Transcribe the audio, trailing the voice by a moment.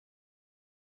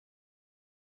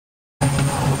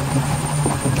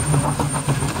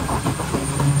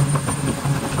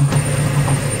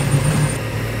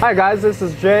Hi guys, this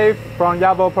is Jay from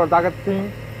Yarbo product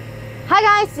team. Hi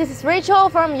guys, this is Rachel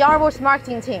from Yarbo's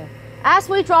marketing team. As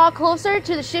we draw closer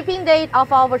to the shipping date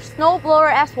of our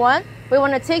snowblower S1, we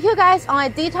want to take you guys on a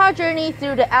detailed journey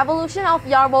through the evolution of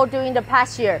Yarbo during the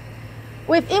past year.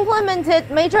 We've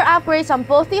implemented major upgrades on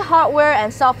both the hardware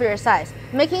and software sides,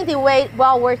 making the wait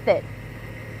well worth it.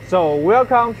 So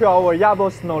welcome to our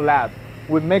Yarbo Snow Lab.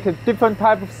 We make a different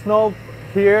type of snow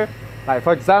here, like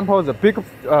for example the big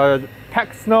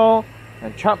packed snow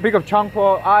and big chunk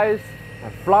of ice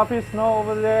and fluffy snow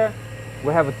over there.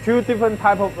 We have two different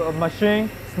type of machine,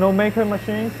 snowmaker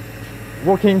machines,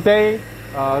 working day,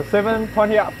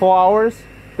 24 hours,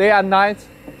 day and night,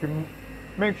 to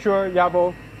make sure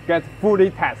Yarbo gets fully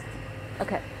tested.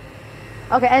 Okay,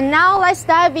 and now let's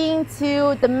dive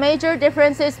into the major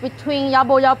differences between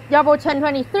Yarbo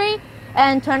 2023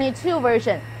 and 22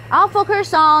 version. I'll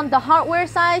focus on the hardware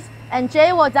side, and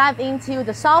Jay will dive into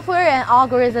the software and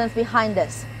algorithms behind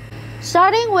this.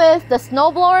 Starting with the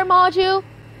snowblower module,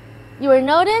 you will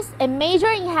notice a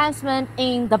major enhancement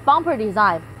in the bumper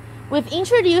design. We've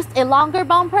introduced a longer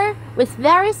bumper with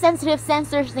very sensitive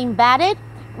sensors embedded,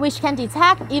 which can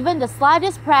detect even the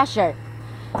slightest pressure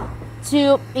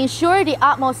to ensure the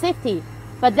utmost safety.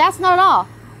 But that's not all.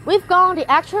 We've gone the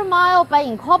extra mile by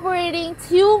incorporating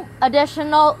two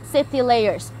additional safety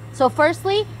layers. So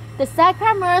firstly, the side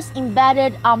cameras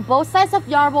embedded on both sides of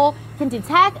Yarbo can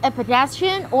detect a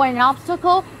pedestrian or an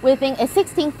obstacle within a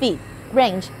 16 feet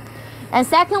range. And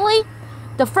secondly,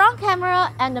 the front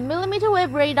camera and the millimeter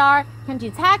wave radar can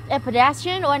detect a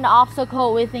pedestrian or an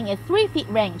obstacle within a 3 feet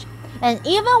range. And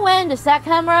even when the side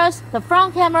cameras, the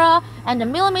front camera, and the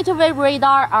millimeter wave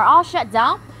radar are all shut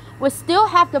down, we still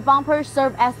have the bumper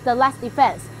serve as the last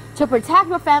defense to protect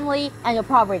your family and your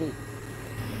property.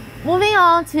 Moving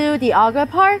on to the auger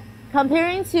part,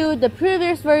 comparing to the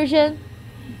previous version,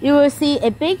 you will see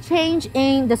a big change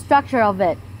in the structure of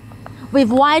it.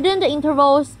 We've widened the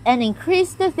intervals and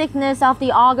increased the thickness of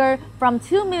the auger from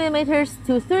 2 millimeters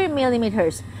to 3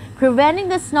 millimeters, preventing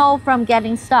the snow from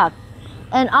getting stuck.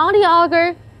 And on the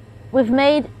auger, we've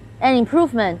made an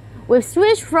improvement. We've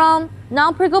switched from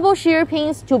non-prickable shear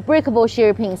pins to breakable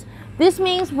shear pins. This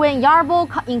means when Yarbo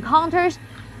encounters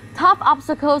tough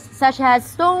obstacles such as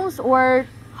stones or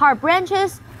hard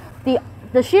branches,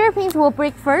 the shear pins will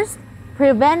break first,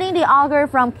 preventing the auger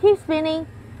from keep spinning,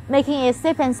 making it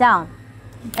safe and sound.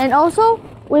 And also,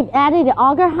 we've added the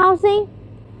auger housing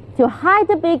to hide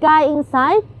the big guy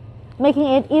inside, making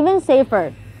it even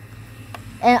safer.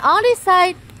 And on this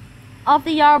side of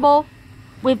the Yarbo,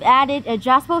 we've added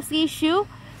adjustable ski shoe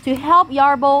to help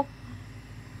Yarbo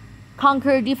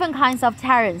conquer different kinds of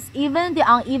terrains, even the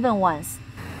uneven ones.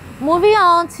 Moving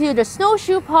on to the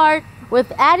snowshoe part,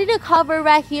 we've added a cover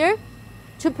right here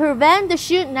to prevent the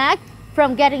chute neck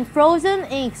from getting frozen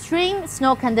in extreme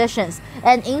snow conditions.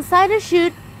 And inside the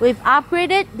chute, we've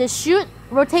upgraded the chute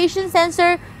rotation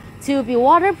sensor to be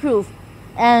waterproof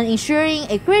and ensuring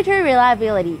a greater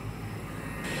reliability.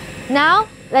 Now,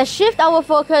 let's shift our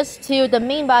focus to the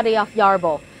main body of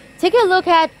Yarbo. Take a look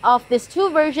at these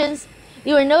two versions.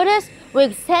 You will notice we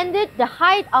extended the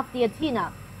height of the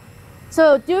antenna.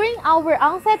 So during our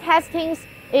on-site testings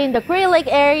in the Great Lake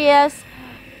areas,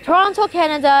 Toronto,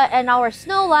 Canada, and our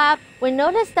snow lab, we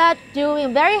noticed that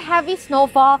during very heavy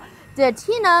snowfall, the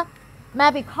antenna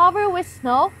might be covered with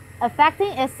snow,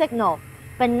 affecting its signal.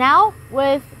 But now,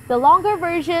 with the longer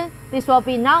version, this will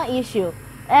be non-issue.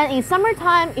 And in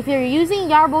summertime, if you're using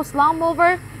Yarbo's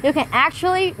lawnmower, you can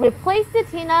actually replace the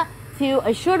antenna to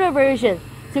a shorter version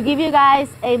to give you guys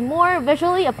a more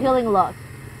visually appealing look.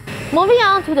 Moving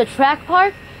on to the track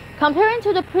part, comparing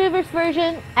to the previous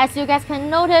version, as you guys can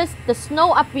notice, the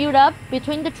snow built up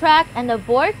between the track and the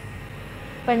board.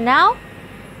 But now,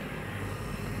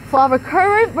 for our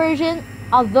current version,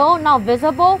 although not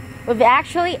visible, we've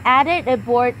actually added a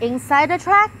board inside the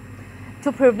track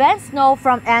to prevent snow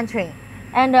from entering.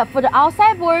 And for the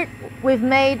outside board, we've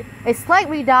made a slight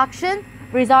reduction,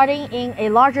 resulting in a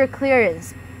larger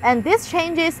clearance. And these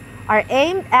changes are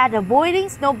aimed at avoiding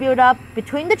snow buildup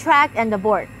between the track and the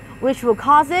board, which will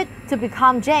cause it to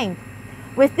become jammed.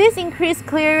 With this increased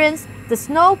clearance, the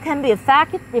snow can be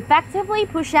effectively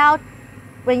pushed out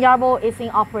when Yarbo is in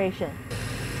operation.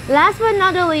 Last but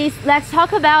not the least, let's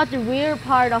talk about the rear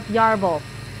part of Yarbo.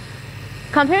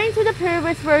 Comparing to the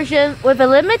previous version, we've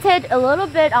limited a little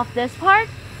bit of this part,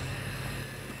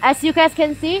 as you guys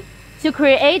can see, to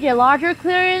create a larger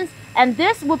clearance, and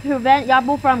this will prevent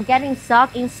Yarbo from getting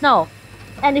stuck in snow.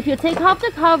 And if you take off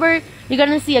the cover, you're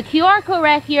gonna see a QR code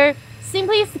right here.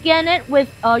 Simply scan it with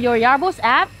your Yarbo's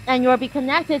app, and you'll be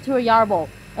connected to a Yarbo,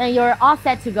 and you're all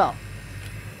set to go.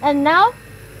 And now,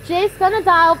 Jay's gonna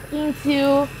dive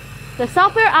into the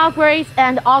software upgrades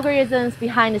and algorithms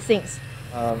behind the scenes.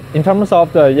 In terms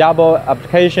of the Yarbo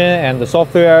application and the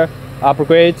software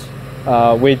upgrades,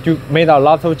 we made a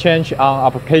lot of change on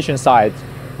application side.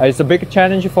 It's a big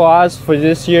challenge for us for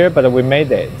this year, but we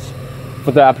made it.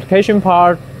 For the application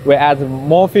part, we add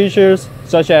more features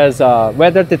such as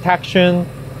weather detection,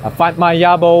 Find My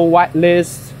Yarbo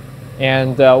whitelist,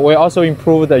 and we also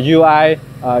improve the UI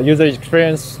user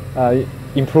experience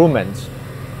improvements.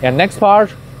 And next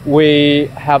part, we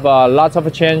have a lot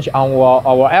of change on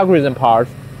our algorithm part.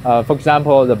 For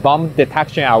example, the bump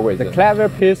detection algorithm. The clever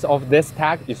piece of this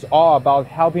tech is all about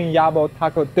helping Yarbo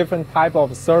tackle different type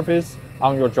of surface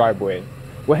on your driveway.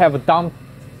 We have done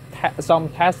some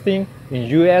testing in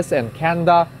US and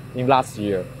Canada in last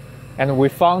year, and we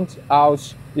found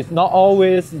out it's not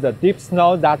always the deep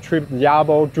snow that tripped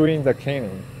Yarbo during the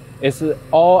cleaning. It's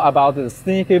all about the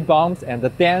sneaky bumps and the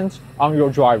dents on your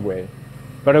driveway.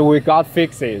 But we got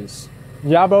fixes.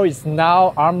 Yarbo is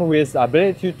now armed with the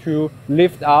ability to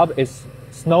lift up its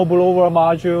snowblower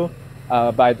module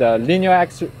by its linear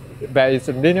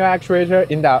actuator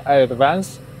in the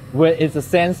advance when it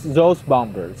senses those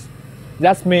bumpers.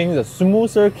 That means a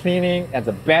smoother cleaning and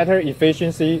a better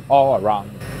efficiency all around.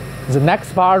 The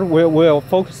next part will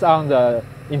focus on the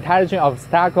intelligent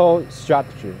obstacle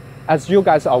strategy. As you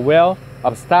guys are aware,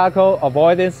 obstacle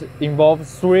avoidance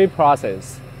involves three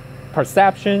processes: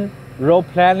 perception, road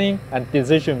planning, and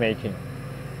decision making.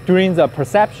 During the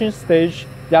perception stage,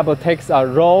 Yarbo takes a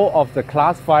role of the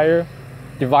classifier,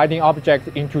 dividing objects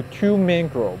into two main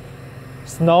groups,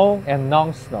 snow and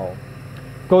non-snow.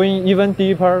 Going even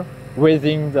deeper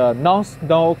within the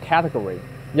non-snow category,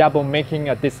 Yarbo making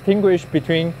a distinguish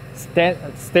between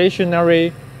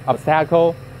stationary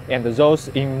obstacle and those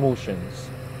in motions.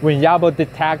 When Yarbo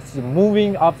detects the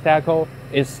moving obstacle,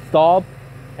 it stops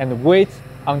and waits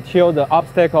until the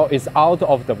obstacle is out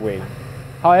of the way.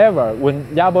 However, when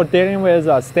Yarbo dealing with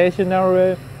a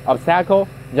stationary obstacle,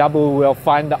 Yarbo will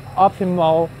find the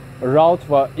optimal route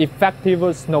for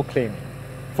effective snow cleaning.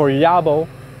 For Yarbo,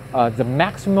 the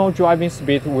maximum driving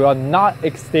speed will not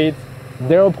exceed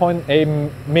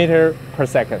 0.8 meter per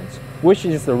second, which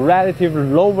is relatively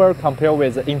lower compared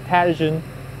with intelligent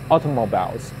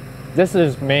automobiles. This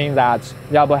means that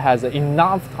Yarbo has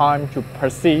enough time to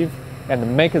perceive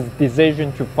and make a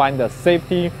decision to find a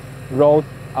safety road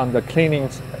on the cleaning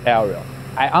area.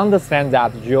 I understand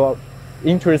that you're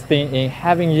interested in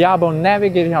having Yarbo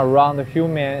navigating around the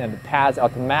human and paths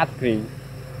automatically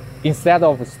instead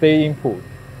of stay input.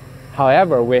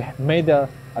 However, we made a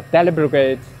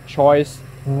deliberate choice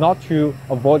not to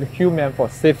avoid human for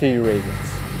safety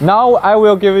reasons. Now I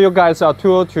will give you guys a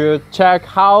tool to check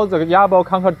how the Yarbo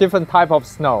conquer different type of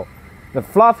snow. The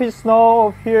fluffy snow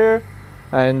over here,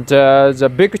 and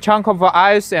the big chunk of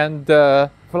ice and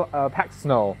packed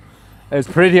snow. It's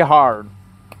pretty hard.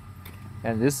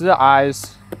 And this is the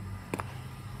ice.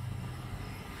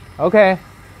 Okay,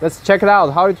 let's check it out,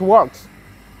 how it works.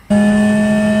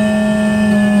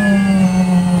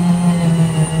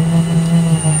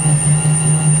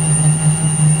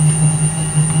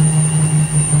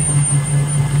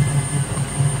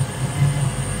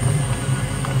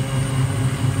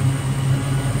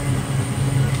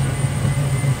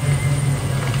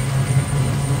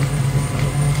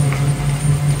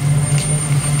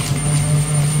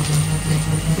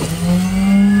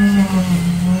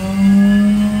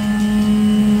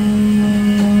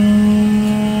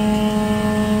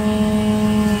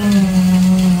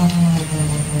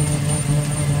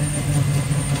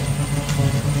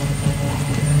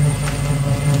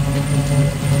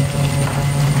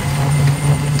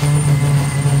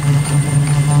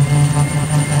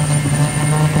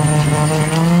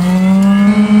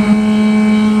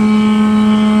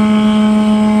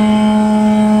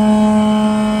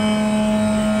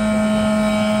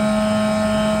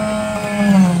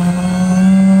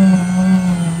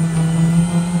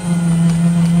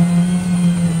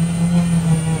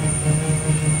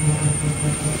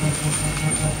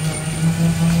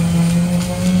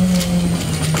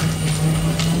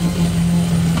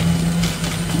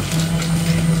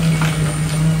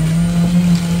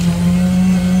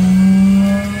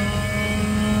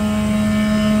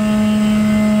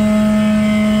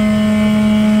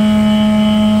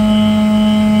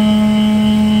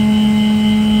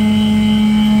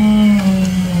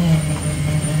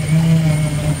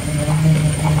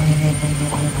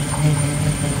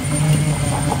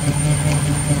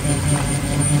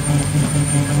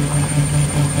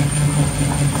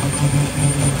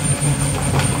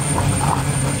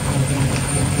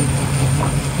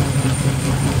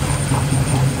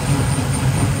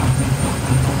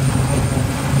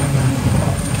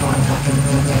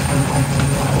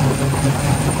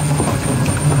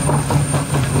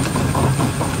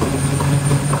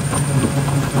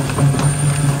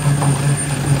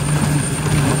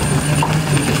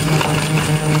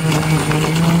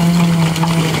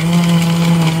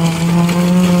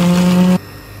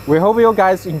 We hope you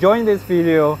guys enjoying this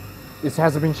video. It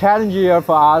has been challenging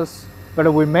for us, but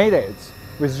we made it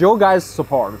with your guys'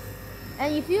 support.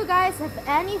 And if you guys have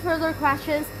any further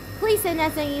questions, please send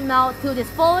us an email to this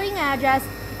following address,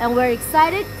 and we're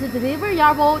excited to deliver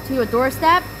Yarbo to your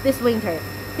doorstep this winter.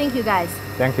 Thank you guys.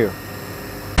 Thank you.